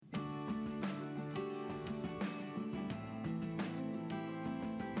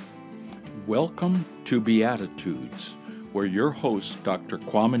Welcome to Beatitudes, where your host, Dr.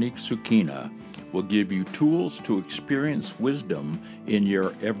 Qaumaniq Sukina, will give you tools to experience wisdom in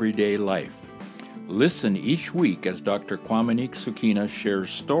your everyday life. Listen each week as Dr. Qaumaniq Sukina shares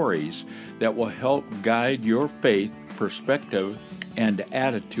stories that will help guide your faith, perspective, and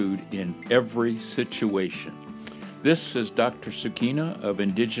attitude in every situation. This is Dr. Sukina of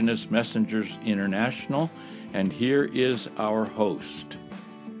Indigenous Messengers International, and here is our host.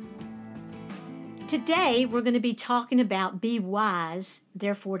 Today, we're going to be talking about be wise,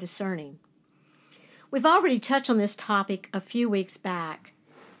 therefore discerning. We've already touched on this topic a few weeks back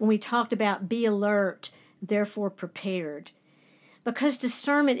when we talked about be alert, therefore prepared. Because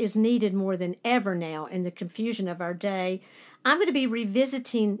discernment is needed more than ever now in the confusion of our day, I'm going to be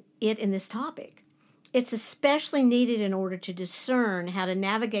revisiting it in this topic. It's especially needed in order to discern how to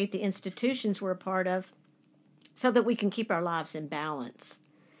navigate the institutions we're a part of so that we can keep our lives in balance.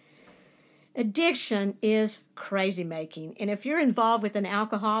 Addiction is crazy making, and if you're involved with an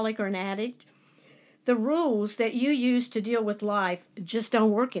alcoholic or an addict, the rules that you use to deal with life just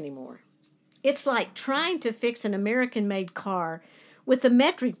don't work anymore. It's like trying to fix an American-made car with the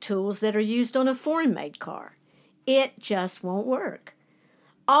metric tools that are used on a foreign-made car. It just won't work.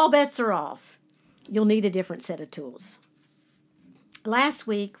 All bets are off. You'll need a different set of tools. Last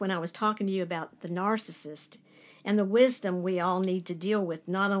week, when I was talking to you about the narcissist and the wisdom we all need to deal with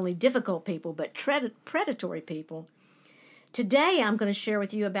not only difficult people, but predatory people. Today, I'm going to share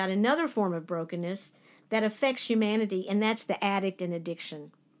with you about another form of brokenness that affects humanity, and that's the addict and addiction.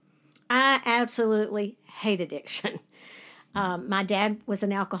 I absolutely hate addiction. My dad was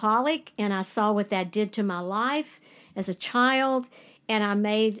an alcoholic, and I saw what that did to my life as a child, and I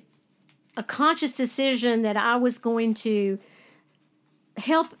made a conscious decision that I was going to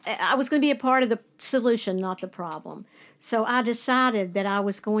be a part of the solution, not the problem. So I decided that I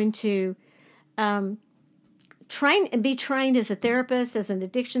was going to be trained as a therapist, as an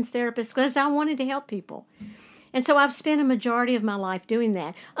addictions therapist, because I wanted to help people. And so I've spent a majority of my life doing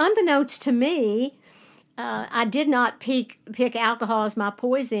that. Unbeknownst to me, I did not pick alcohol as my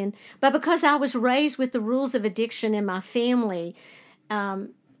poison, but because I was raised with the rules of addiction in my family, I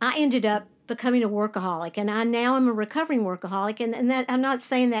ended up becoming a workaholic, and I now am a recovering workaholic, and that I'm not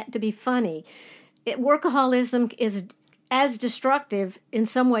saying that to be funny. Workaholism is as destructive in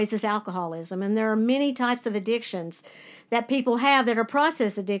some ways as alcoholism, and there are many types of addictions that people have that are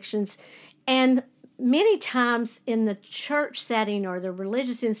process addictions, and many times in the church setting or the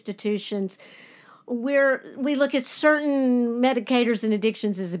religious institutions, we look at certain medicators and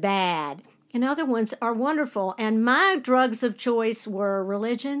addictions as bad, and other ones are wonderful, and my drugs of choice were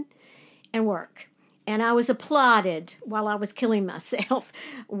religion and work. And I was applauded while I was killing myself,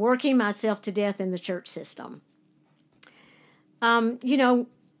 working myself to death in the church system. When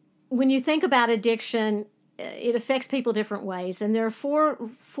you think about addiction, it affects people different ways. And there are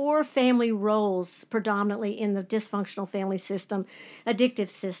four family roles predominantly in the dysfunctional family system, addictive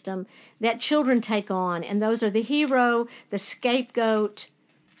system, that children take on. And those are the hero, the scapegoat,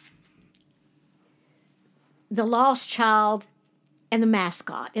 the lost child, and the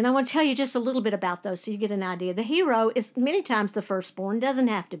mascot. And I want to tell you just a little bit about those so you get an idea. The hero is many times the firstborn, doesn't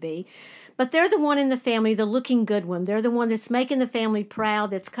have to be, but they're the one in the family, the looking good one. They're the one that's making the family proud,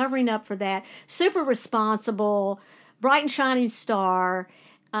 that's covering up for that, super responsible, bright and shining star.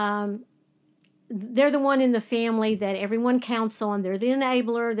 They're the one in the family that everyone counts on. They're the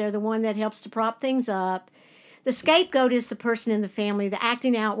enabler. They're the one that helps to prop things up. The scapegoat is the person in the family, the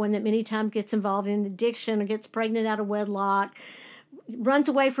acting out one that many times gets involved in addiction or gets pregnant out of wedlock, runs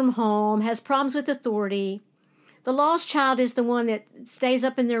away from home, has problems with authority. The lost child is the one that stays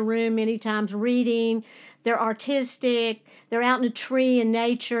up in their room many times reading. They're artistic. They're out in a tree in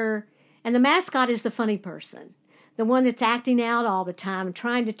nature. And the mascot is the funny person, the one that's acting out all the time and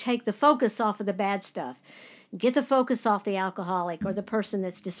trying to take the focus off of the bad stuff, get the focus off the alcoholic or the person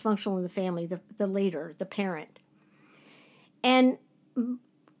that's dysfunctional in the family, the leader, the parent. And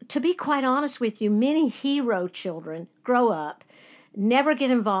to be quite honest with you, many hero children grow up, never get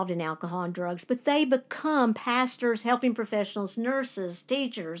involved in alcohol and drugs, but they become pastors, helping professionals, nurses,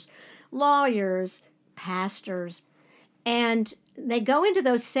 teachers, lawyers, pastors, and they go into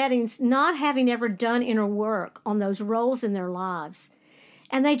those settings not having ever done inner work on those roles in their lives,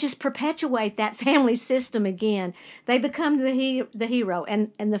 and they just perpetuate that family system again. They become the hero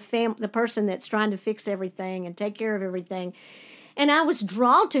and the person that's trying to fix everything and take care of everything. And I was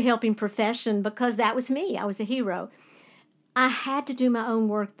drawn to helping profession because that was me. I was a hero. I had to do my own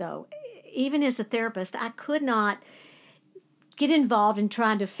work, though. Even as a therapist, I could not get involved in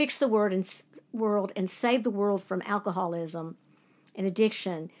trying to fix the world and save the world from alcoholism and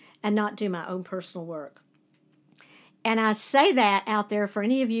addiction and not do my own personal work. And I say that out there for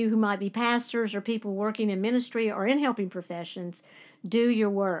any of you who might be pastors or people working in ministry or in helping professions. Do your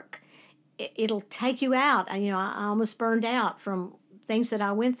work. It'll take you out. I almost burned out from things that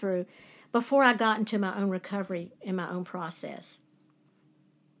I went through before I got into my own recovery and my own process.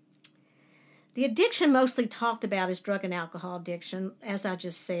 The addiction mostly talked about is drug and alcohol addiction, as I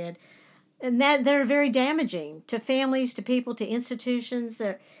just said. And that they're very damaging to families, to people, to institutions.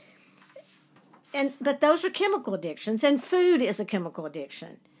 But those are chemical addictions, and food is a chemical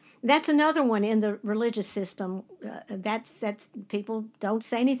addiction. That's another one in the religious system. That's people don't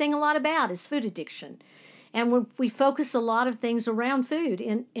say anything a lot about is food addiction, and we focus a lot of things around food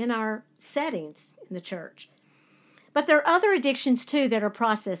in our settings in the church. But there are other addictions too that are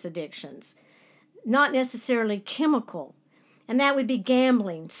process addictions, not necessarily chemical, and that would be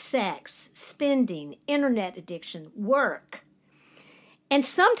gambling, sex, spending, internet addiction, work. And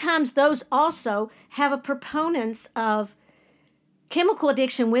sometimes those also have a proponents of chemical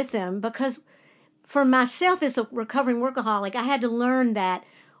addiction with them, because for myself as a recovering workaholic, I had to learn that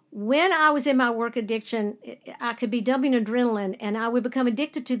when I was in my work addiction, I could be dumping adrenaline and I would become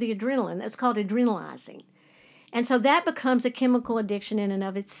addicted to the adrenaline. That's called adrenalizing. And so that becomes a chemical addiction in and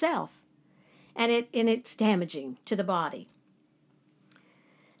of itself. And it's damaging to the body.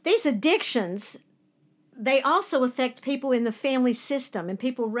 These addictions, they also affect people in the family system and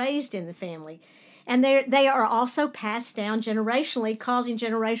people raised in the family. And they are also passed down generationally, causing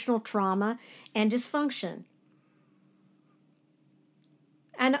generational trauma and dysfunction.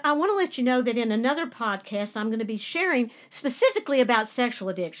 And I want to let you know that in another podcast, I'm going to be sharing specifically about sexual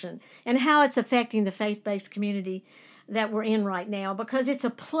addiction and how it's affecting the faith-based community that we're in right now, because it's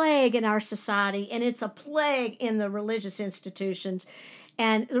a plague in our society and it's a plague in the religious institutions.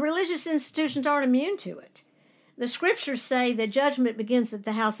 And the religious institutions aren't immune to it. The scriptures say that judgment begins at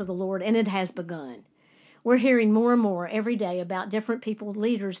the house of the Lord, and it has begun. We're hearing more and more every day about different people,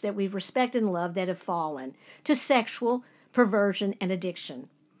 leaders that we've respected and loved that have fallen to sexual perversion and addiction.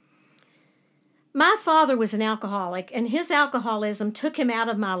 My father was an alcoholic, and his alcoholism took him out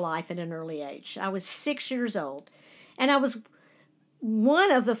of my life at an early age. I was 6 years old, and I was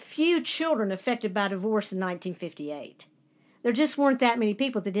one of the few children affected by divorce in 1958. There just weren't that many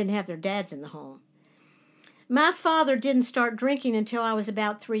people that didn't have their dads in the home. My father didn't start drinking until I was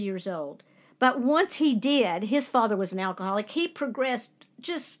about 3 years old. But once he did, his father was an alcoholic. He progressed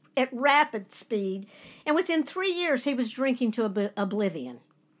just at rapid speed. And within 3 years, he was drinking to oblivion.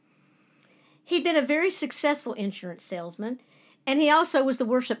 He'd been a very successful insurance salesman, and he also was the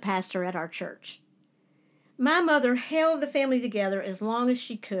worship pastor at our church. My mother held the family together as long as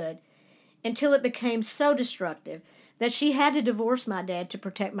she could until it became so destructive that she had to divorce my dad to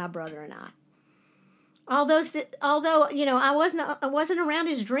protect my brother and I. Although I wasn't around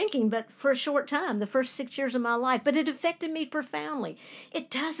his drinking, but for a short time, the first 6 years of my life, but it affected me profoundly. It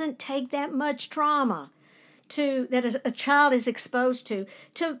doesn't take that much trauma that a child is exposed to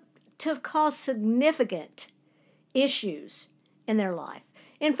cause significant issues in their life.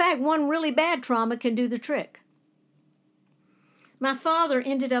 In fact, one really bad trauma can do the trick. My father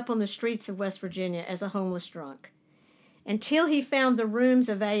ended up on the streets of West Virginia as a homeless drunk, until he found the rooms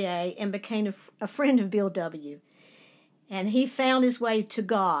of AA and became a friend of Bill W. And he found his way to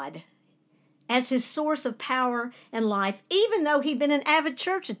God as his source of power and life, even though he'd been an avid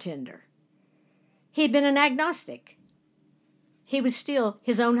church attender. He'd been an agnostic. He was still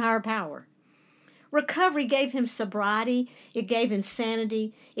his own higher power. Recovery gave him sobriety, it gave him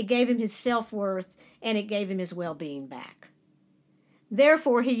sanity, it gave him his self-worth, and it gave him his well-being back.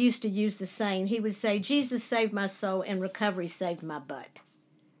 Therefore, he used to use the saying. He would say, Jesus saved my soul and recovery saved my butt.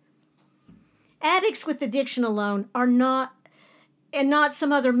 Addicts with addiction alone are not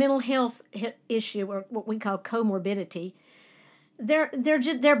some other mental health issue or what we call comorbidity.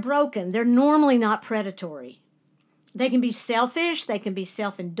 They're broken. They're normally not predatory. They can be selfish. They can be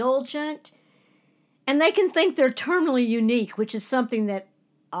self-indulgent. And they can think they're terminally unique, which is something that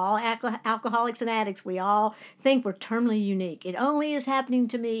all alcoholics and addicts, we all think we're terminally unique. It only is happening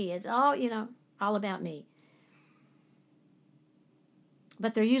to me. It's all about me.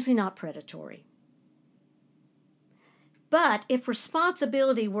 But they're usually not predatory. But if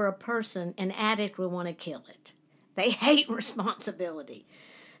responsibility were a person, an addict would want to kill it. They hate responsibility.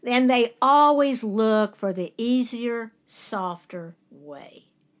 And they always look for the easier, softer way.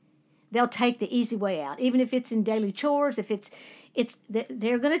 They'll take the easy way out, even if it's in daily chores,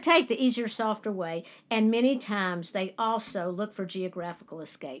 they're going to take the easier, softer way, and many times they also look for geographical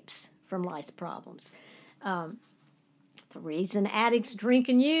escapes from life's problems. The reason addicts drink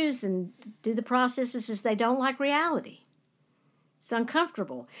and use and do the processes is they don't like reality. It's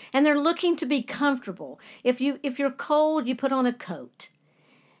uncomfortable. And they're looking to be comfortable. If you're cold, you put on a coat.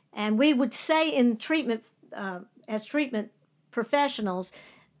 And we would say in treatment, as treatment professionals,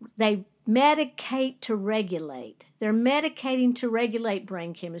 they medicate to regulate. They're medicating to regulate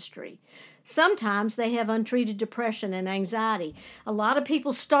brain chemistry. Sometimes they have untreated depression and anxiety. A lot of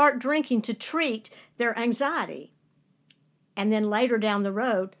people start drinking to treat their anxiety. And then later down the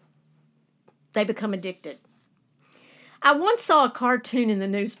road, they become addicted. I once saw a cartoon in the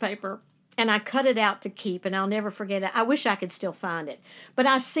newspaper, and I cut it out to keep, and I'll never forget it. I wish I could still find it. But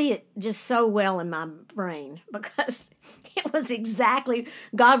I see it just so well in my brain because it was exactly,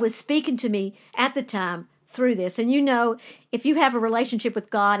 God was speaking to me at the time through this. And you know, if you have a relationship with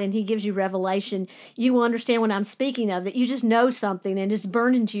God and He gives you revelation, you will understand what I'm speaking of, that you just know something and it's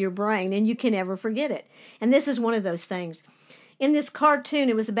burned into your brain and you can never forget it. And this is one of those things. In this cartoon,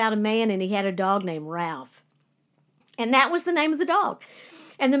 it was about a man and he had a dog named Ralph. And that was the name of the dog.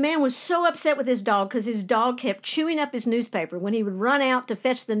 And the man was so upset with his dog because his dog kept chewing up his newspaper. When he would run out to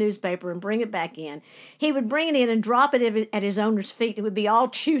fetch the newspaper and bring it back in, he would bring it in and drop it at his owner's feet. It would be all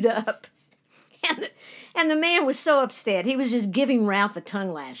chewed up. And the man was so upset. He was just giving Ralph a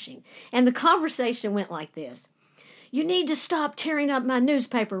tongue lashing. And the conversation went like this. "You need to stop tearing up my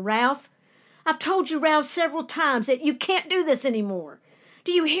newspaper, Ralph. I've told you, Ralph, several times that you can't do this anymore.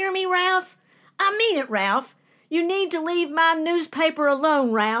 Do you hear me, Ralph? I mean it, Ralph. You need to leave my newspaper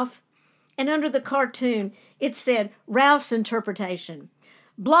alone, Ralph." And under the cartoon, it said, Ralph's interpretation.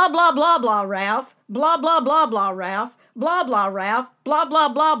 "Blah, blah, blah, blah, Ralph. Blah, blah, blah, blah, Ralph. Blah, blah, Ralph. Blah, blah,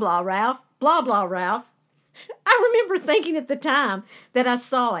 blah, blah, Ralph. Blah, blah, Ralph." I remember thinking at the time that I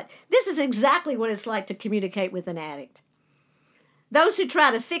saw it, this is exactly what it's like to communicate with an addict. Those who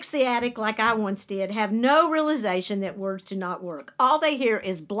try to fix the addict like I once did have no realization that words do not work. All they hear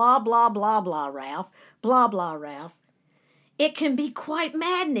is blah, blah, blah, blah, Ralph. Blah, blah, Ralph. It can be quite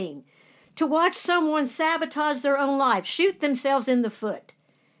maddening to watch someone sabotage their own life, shoot themselves in the foot,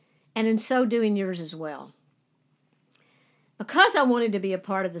 and in so doing yours as well. Because I wanted to be a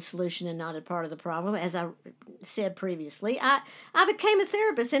part of the solution and not a part of the problem, as I said previously, I became a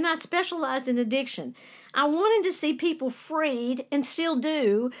therapist and I specialized in addiction. I wanted to see people freed, and still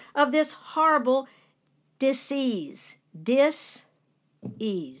do, of this horrible disease. Disease.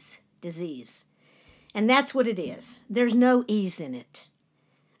 And that's what it is. There's no ease in it.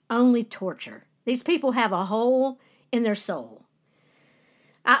 Only torture. These people have a hole in their soul.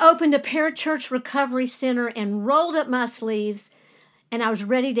 I opened a parachurch recovery center and rolled up my sleeves, and I was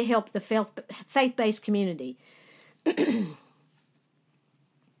ready to help the faith-based community.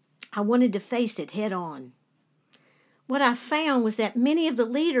 I wanted to face it head on. What I found was that many of the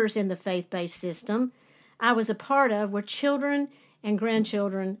leaders in the faith-based system I was a part of were children and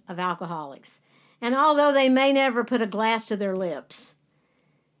grandchildren of alcoholics. And although they may never put a glass to their lips,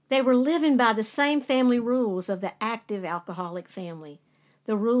 they were living by the same family rules of the active alcoholic family.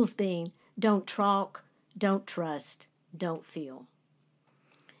 The rules being, don't talk, don't trust, don't feel.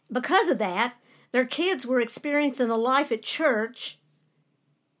 Because of that, their kids were experiencing a life at church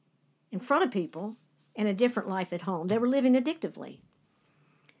in front of people and a different life at home. They were living addictively.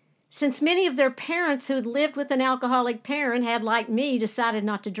 Since many of their parents who had lived with an alcoholic parent had, like me, decided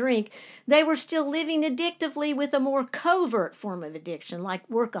not to drink, they were still living addictively with a more covert form of addiction, like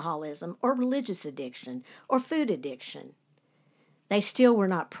workaholism or religious addiction or food addiction. They still were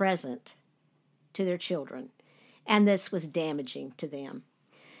not present to their children, and this was damaging to them.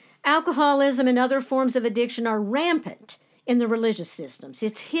 Alcoholism and other forms of addiction are rampant in the religious systems.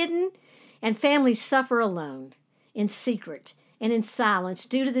 It's hidden, and families suffer alone, in secret, and in silence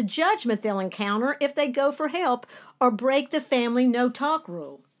due to the judgment they'll encounter if they go for help or break the family no-talk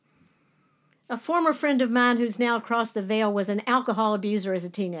rule. A former friend of mine who's now across the veil was an alcohol abuser as a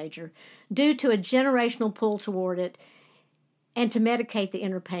teenager due to a generational pull toward it and to medicate the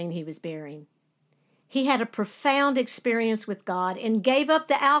inner pain he was bearing. He had a profound experience with God and gave up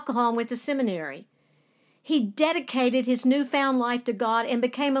the alcohol and went to seminary. He dedicated his newfound life to God and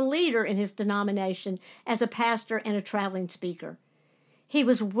became a leader in his denomination as a pastor and a traveling speaker. He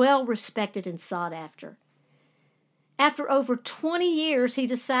was well respected and sought after. After over 20 years, he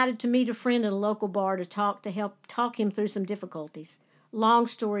decided to meet a friend at a local bar to help talk him through some difficulties. Long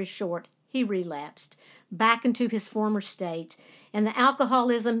story short, he relapsed back into his former state, and the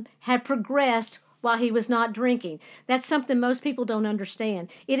alcoholism had progressed while he was not drinking. That's something most people don't understand.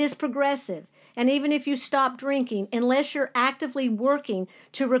 It is progressive. And even if you stop drinking, unless you're actively working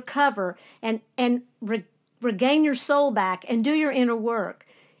to recover and regain your soul back and do your inner work,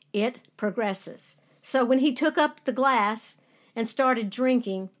 it progresses. So when he took up the glass and started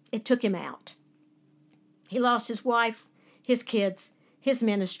drinking, it took him out. He lost his wife, his kids, his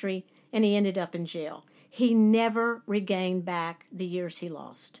ministry, and he ended up in jail. He never regained back the years he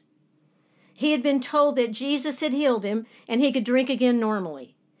lost. He had been told that Jesus had healed him and he could drink again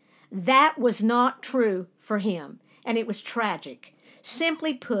normally. That was not true for him, and it was tragic.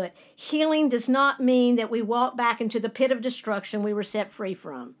 Simply put, healing does not mean that we walk back into the pit of destruction we were set free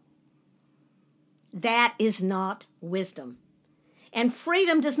from. That is not wisdom. And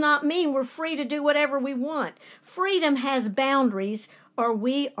freedom does not mean we're free to do whatever we want. Freedom has boundaries, or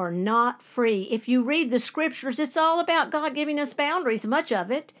we are not free. If you read the scriptures, it's all about God giving us boundaries, much of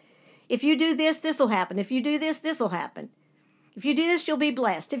it. If you do this, this will happen. If you do this, this will happen. If you do this, you'll be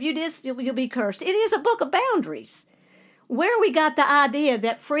blessed. If you do this, you'll be cursed. It is a book of boundaries. Where we got the idea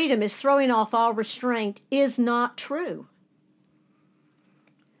that freedom is throwing off all restraint is not true.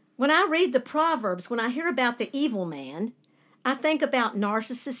 When I read the Proverbs, when I hear about the evil man, I think about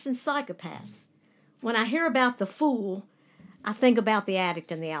narcissists and psychopaths. When I hear about the fool, I think about the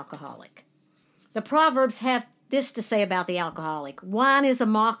addict and the alcoholic. The Proverbs have this to say about the alcoholic. Wine is a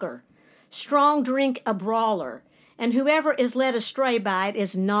mocker, strong drink a brawler, and whoever is led astray by it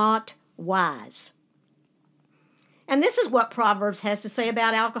is not wise. And this is what Proverbs has to say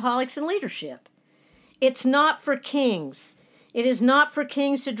about alcoholics and leadership. It's not for kings. It is not for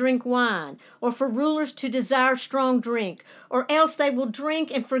kings to drink wine, or for rulers to desire strong drink, or else they will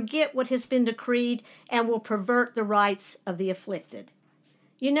drink and forget what has been decreed and will pervert the rights of the afflicted.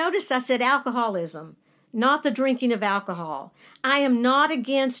 You notice I said alcoholism, not the drinking of alcohol. I am not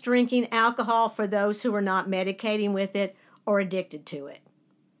against drinking alcohol for those who are not medicating with it or addicted to it.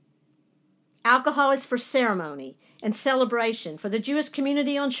 Alcohol is for ceremony and celebration for the Jewish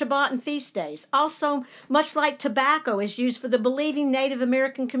community on Shabbat and feast days. Also, much like tobacco is used for the believing Native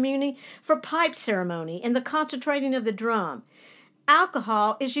American community for pipe ceremony and the concentrating of the drum.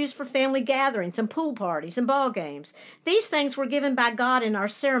 Alcohol is used for family gatherings and pool parties and ball games. These things were given by God in our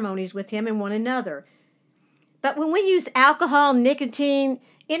ceremonies with Him and one another. But when we use alcohol, nicotine,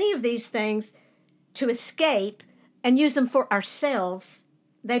 any of these things to escape and use them for ourselves,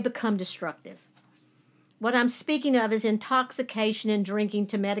 they become destructive. What I'm speaking of is intoxication and drinking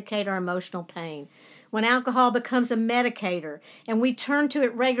to medicate our emotional pain. When alcohol becomes a medicator and we turn to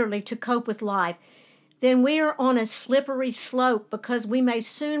it regularly to cope with life, then we are on a slippery slope because we may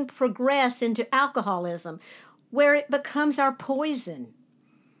soon progress into alcoholism, where it becomes our poison.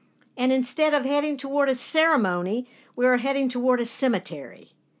 And instead of heading toward a ceremony, we are heading toward a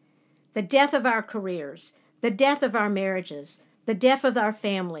cemetery. The death of our careers, the death of our marriages, the death of our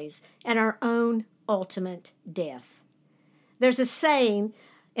families, and our own ultimate death. There's a saying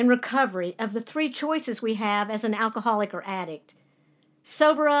in recovery of the 3 choices we have as an alcoholic or addict: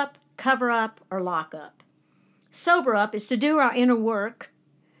 sober up, cover up, or lock up. Sober up is to do our inner work,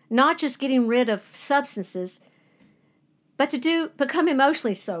 not just getting rid of substances, but to become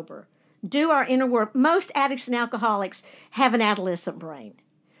emotionally sober, do our inner work. Most addicts and alcoholics have an adolescent brain.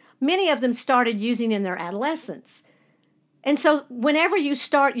 Many of them started using in their adolescence. And so whenever you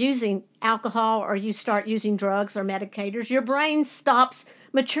start using alcohol or you start using drugs or medicators, your brain stops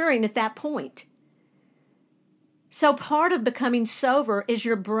maturing at that point. So part of becoming sober is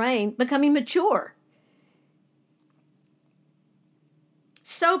your brain becoming mature.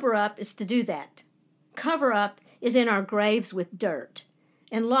 Sober up is to do that. Cover up is in our graves with dirt.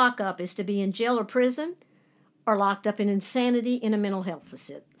 And lock up is to be in jail or prison or locked up in insanity in a mental health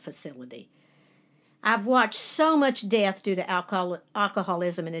facility. I've watched so much death due to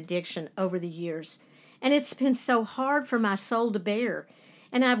alcoholism and addiction over the years, and it's been so hard for my soul to bear.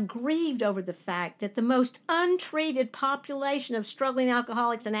 And I've grieved over the fact that the most untreated population of struggling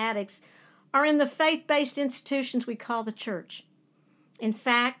alcoholics and addicts are in the faith-based institutions we call the church. In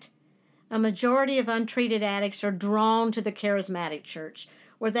fact, a majority of untreated addicts are drawn to the charismatic church,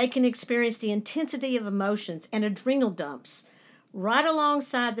 where they can experience the intensity of emotions and adrenal dumps right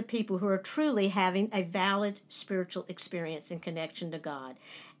alongside the people who are truly having a valid spiritual experience and connection to God.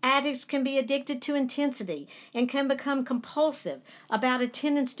 Addicts can be addicted to intensity and can become compulsive about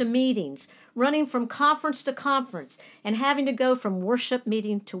attendance to meetings, running from conference to conference, and having to go from worship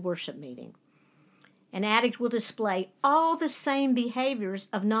meeting to worship meeting. An addict will display all the same behaviors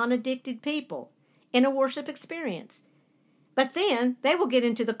of non-addicted people in a worship experience. But then they will get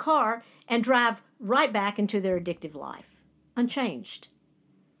into the car and drive right back into their addictive life, unchanged.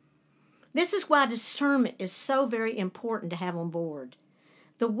 This is why discernment is so very important to have on board.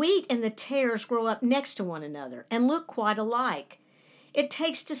 The wheat and the tares grow up next to one another and look quite alike. It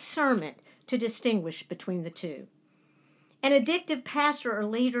takes discernment to distinguish between the two. An addictive pastor or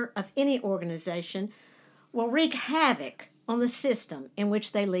leader of any organization will wreak havoc on the system in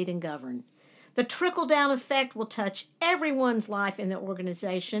which they lead and govern. The trickle-down effect will touch everyone's life in the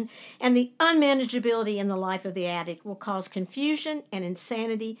organization, and the unmanageability in the life of the addict will cause confusion and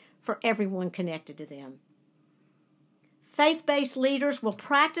insanity for everyone connected to them. Faith-based leaders will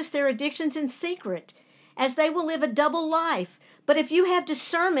practice their addictions in secret, as they will live a double life. But if you have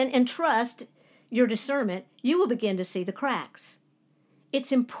discernment and trust your discernment, you will begin to see the cracks.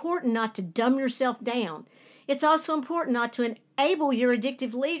 It's important not to dumb yourself down. It's also important not to enable your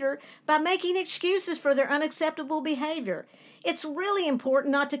addictive leader by making excuses for their unacceptable behavior. It's really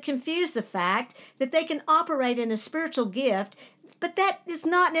important not to confuse the fact that they can operate in a spiritual gift, but that is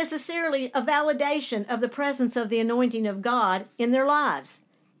not necessarily a validation of the presence of the anointing of God in their lives.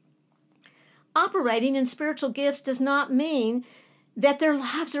 Operating in spiritual gifts does not mean that their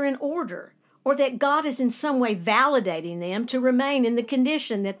lives are in order or that God is in some way validating them to remain in the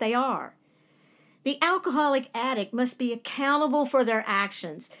condition that they are. The alcoholic addict must be accountable for their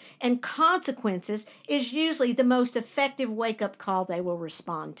actions, and consequences is usually the most effective wake-up call they will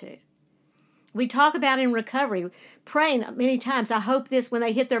respond to. We talk about in recovery, praying many times, I hope this, when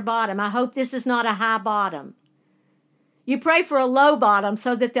they hit their bottom, I hope this is not a high bottom. You pray for a low bottom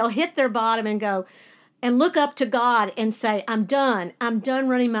so that they'll hit their bottom and go, and look up to God and say, I'm done. I'm done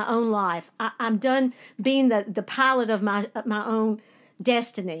running my own life. I'm done being the pilot of my own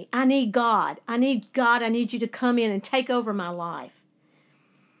destiny. I need God. I need God. I need you to come in and take over my life.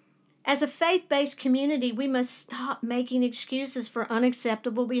 As a faith-based community, we must stop making excuses for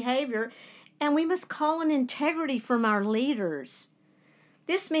unacceptable behavior, and we must call on integrity from our leaders.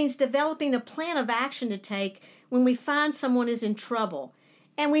 This means developing a plan of action to take when we find someone is in trouble.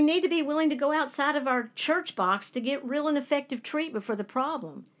 And we need to be willing to go outside of our church box to get real and effective treatment for the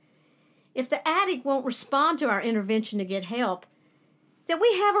problem. If the addict won't respond to our intervention to get help, then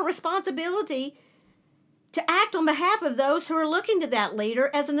we have a responsibility to act on behalf of those who are looking to that leader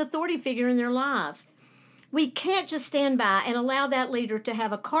as an authority figure in their lives. We can't just stand by and allow that leader to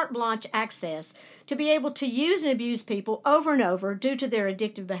have a carte blanche access to be able to use and abuse people over and over due to their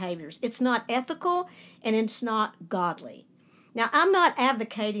addictive behaviors. It's not ethical and it's not godly. Now, I'm not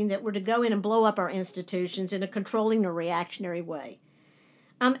advocating that we're to go in and blow up our institutions in a controlling or reactionary way.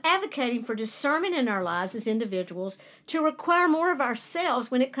 I'm advocating for discernment in our lives as individuals to require more of ourselves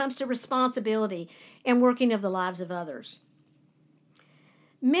when it comes to responsibility and working of the lives of others.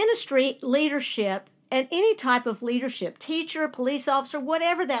 Ministry, leadership, and any type of leadership, teacher, police officer,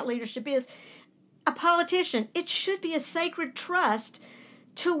 whatever that leadership is, a politician, it should be a sacred trust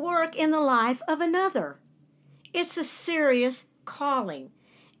to work in the life of another. It's a serious calling,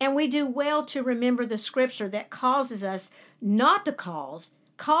 and we do well to remember the scripture that calls on us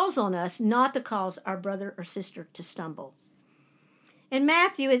not to cause our brother or sister to stumble. In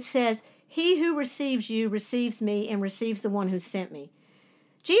Matthew it says, he who receives you receives me and receives the one who sent me.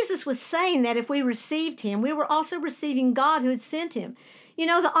 Jesus was saying that if we received him, we were also receiving God who had sent him. You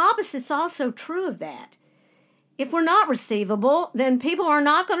know, the opposite's also true of that. If we're not receivable, then people are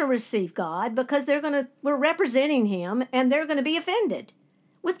not going to receive God because we're representing him and they're going to be offended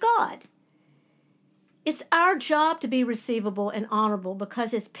with God. It's our job to be receivable and honorable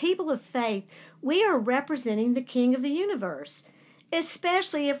because as people of faith, we are representing the King of the universe,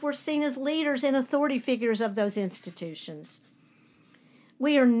 especially if we're seen as leaders and authority figures of those institutions.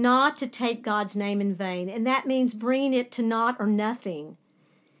 We are not to take God's name in vain, and that means bringing it to naught or nothing.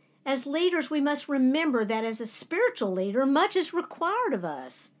 As leaders, we must remember that as a spiritual leader, much is required of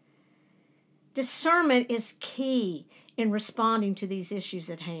us. Discernment is key in responding to these issues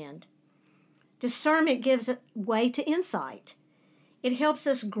at hand. Discernment gives way to insight. It helps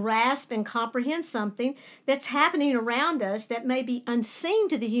us grasp and comprehend something that's happening around us that may be unseen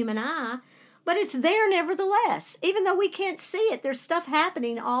to the human eye, but it's there nevertheless. Even though we can't see it, there's stuff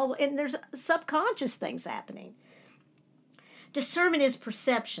happening and there's subconscious things happening. Discernment is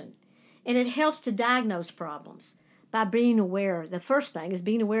perception, and it helps to diagnose problems by being aware. The first thing is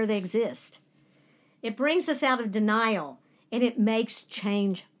being aware they exist. It brings us out of denial, and it makes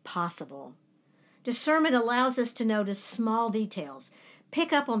change possible. Discernment allows us to notice small details,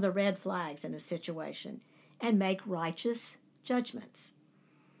 pick up on the red flags in a situation, and make righteous judgments.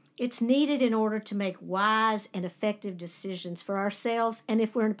 It's needed in order to make wise and effective decisions for ourselves and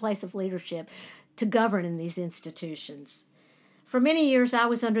if we're in a place of leadership to govern in these institutions. For many years, I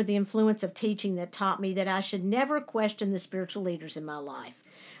was under the influence of teaching that taught me that I should never question the spiritual leaders in my life.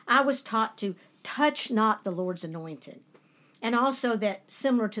 I was taught to touch not the Lord's anointed. And also that,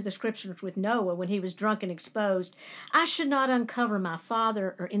 similar to the scriptures with Noah when he was drunk and exposed, I should not uncover my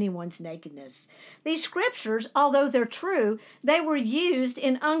father or anyone's nakedness. These scriptures, although they're true, they were used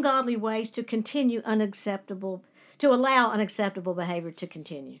in ungodly ways to allow unacceptable behavior to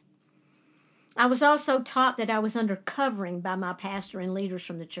continue. I was also taught that I was under covering by my pastor and leaders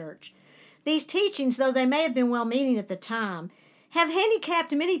from the church. These teachings, though they may have been well-meaning at the time, have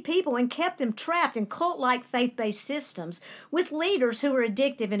handicapped many people and kept them trapped in cult-like faith-based systems with leaders who are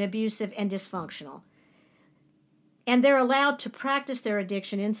addictive and abusive and dysfunctional. And they're allowed to practice their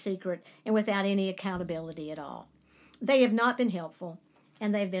addiction in secret and without any accountability at all. They have not been helpful,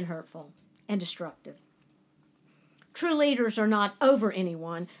 and they've been hurtful and destructive. True leaders are not over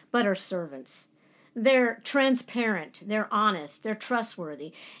anyone, but are servants. They're transparent, they're honest, they're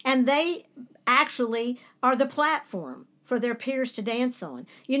trustworthy, and they actually are the platform for their peers to dance on.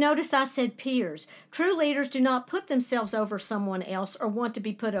 You notice I said peers. True leaders do not put themselves over someone else or want to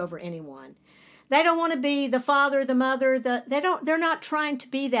be put over anyone. They don't want to be the father, the mother, they're not trying to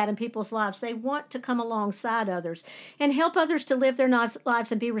be that in people's lives. They want to come alongside others and help others to live their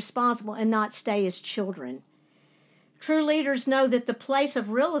lives and be responsible and not stay as children. True leaders know that the place of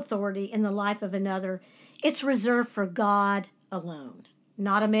real authority in the life of another, it's reserved for God alone,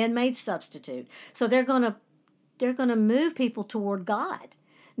 not a man-made substitute. So they're going to move people toward God,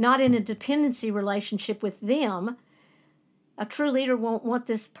 not in a dependency relationship with them. A true leader won't want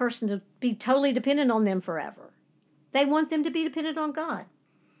this person to be totally dependent on them forever. They want them to be dependent on God.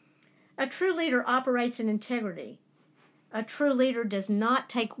 A true leader operates in integrity. A true leader does not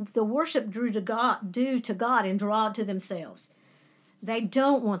take the worship due to God and draw it to themselves. They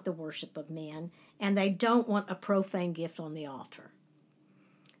don't want the worship of men, and they don't want a profane gift on the altar.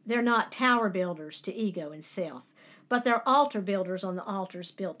 They're not tower builders to ego and self, but they're altar builders on the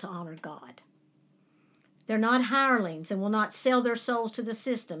altars built to honor God. They're not hirelings and will not sell their souls to the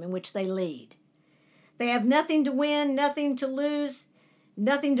system in which they lead. They have nothing to win, nothing to lose,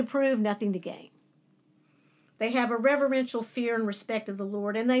 nothing to prove, nothing to gain. They have a reverential fear and respect of the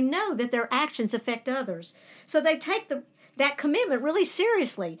Lord, and they know that their actions affect others. So they take that commitment really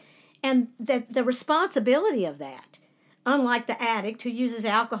seriously and the responsibility of that, unlike the addict who uses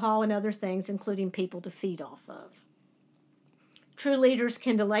alcohol and other things, including people, to feed off of. True leaders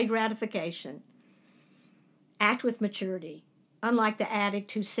can delay gratification, act with maturity, unlike the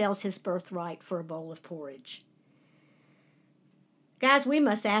addict who sells his birthright for a bowl of porridge. Guys, we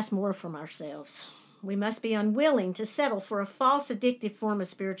must ask more from ourselves. We must be unwilling to settle for a false, addictive form of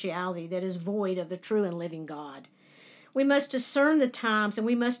spirituality that is void of the true and living God. We must discern the times, and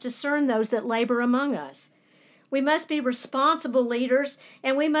we must discern those that labor among us. We must be responsible leaders,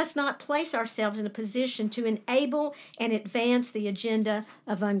 and we must not place ourselves in a position to enable and advance the agenda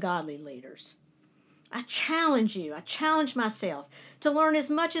of ungodly leaders. I challenge you, I challenge myself to learn as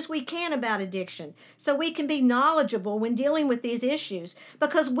much as we can about addiction so we can be knowledgeable when dealing with these issues,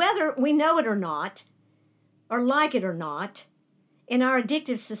 because whether we know it or not, or like it or not, in our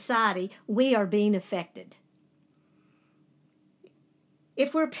addictive society, we are being affected.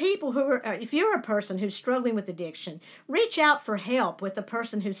 If you're a person who's struggling with addiction, reach out for help with a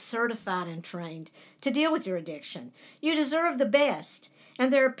person who's certified and trained to deal with your addiction. You deserve the best.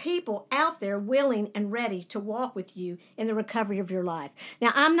 And there are people out there willing and ready to walk with you in the recovery of your life.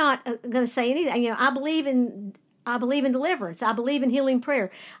 Now, I'm not going to say anything. I believe in deliverance. I believe in healing prayer.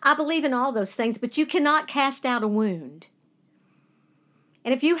 I believe in all those things, but you cannot cast out a wound.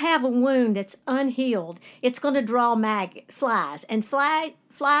 And if you have a wound that's unhealed, it's going to draw flies, and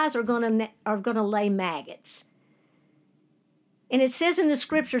flies are going to lay maggots. And it says in the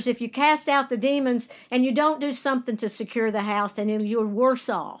scriptures, if you cast out the demons and you don't do something to secure the house, then you're worse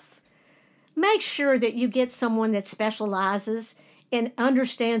off. Make sure that you get someone that specializes and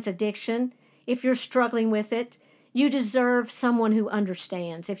understands addiction. If you're struggling with it, you deserve someone who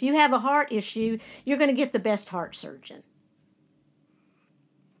understands. If you have a heart issue, you're going to get the best heart surgeon.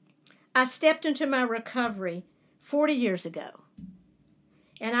 I stepped into my recovery 40 years ago,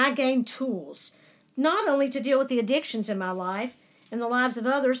 and I gained tools, not only to deal with the addictions in my life and the lives of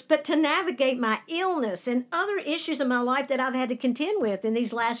others, but to navigate my illness and other issues in my life that I've had to contend with in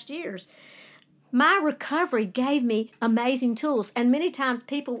these last years. My recovery gave me amazing tools, and many times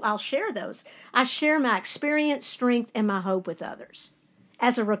I'll share those. I share my experience, strength, and my hope with others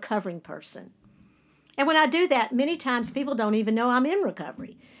as a recovering person. And when I do that, many times people don't even know I'm in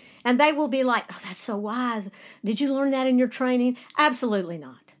recovery. And they will be like, oh, that's so wise. Did you learn that in your training? Absolutely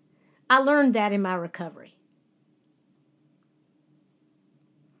not. I learned that in my recovery.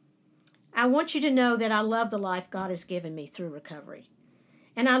 I want you to know that I love the life God has given me through recovery.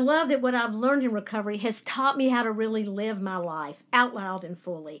 And I love that what I've learned in recovery has taught me how to really live my life out loud and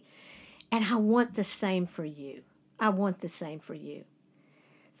fully. And I want the same for you. I want the same for you.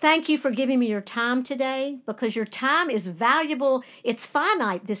 Thank you for giving me your time today, because your time is valuable. It's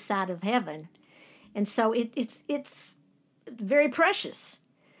finite this side of heaven. And so it's very precious.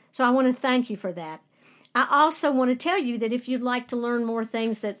 So I want to thank you for that. I also want to tell you that if you'd like to learn more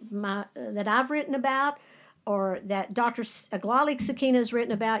things that I've written about or that Dr. Qaumaniq Sukeena has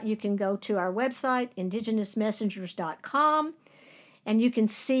written about, you can go to our website, indigenousmessengers.com, and you can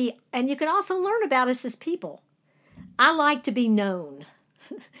see, and you can also learn about us as people. I like to be known,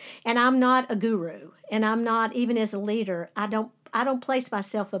 and I'm not a guru, and I'm not, even as a leader, I don't place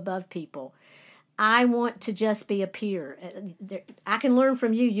myself above people. I want to just be a peer. I can learn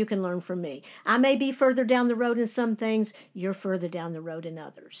from you. You can learn from me. I may be further down the road in some things. You're further down the road in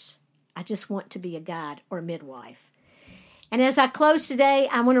others. I just want to be a guide or a midwife. And as I close today,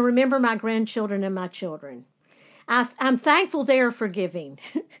 I want to remember my grandchildren and my children. I'm thankful they are forgiving.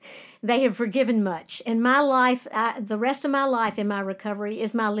 They have forgiven much. And my life, the rest of my life in my recovery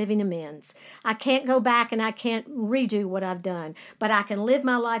is my living amends. I can't go back and I can't redo what I've done, but I can live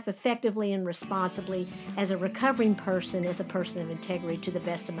my life effectively and responsibly as a recovering person, as a person of integrity to the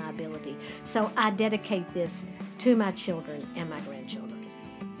best of my ability. So I dedicate this to my children and my grandchildren.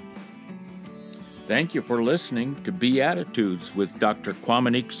 Thank you for listening to Beatitudes with Dr.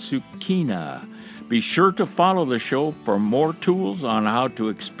 Qaumaniq Sukeena. Be sure to follow the show for more tools on how to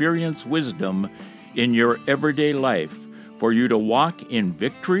experience wisdom in your everyday life for you to walk in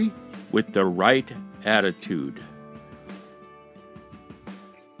victory with the right attitude.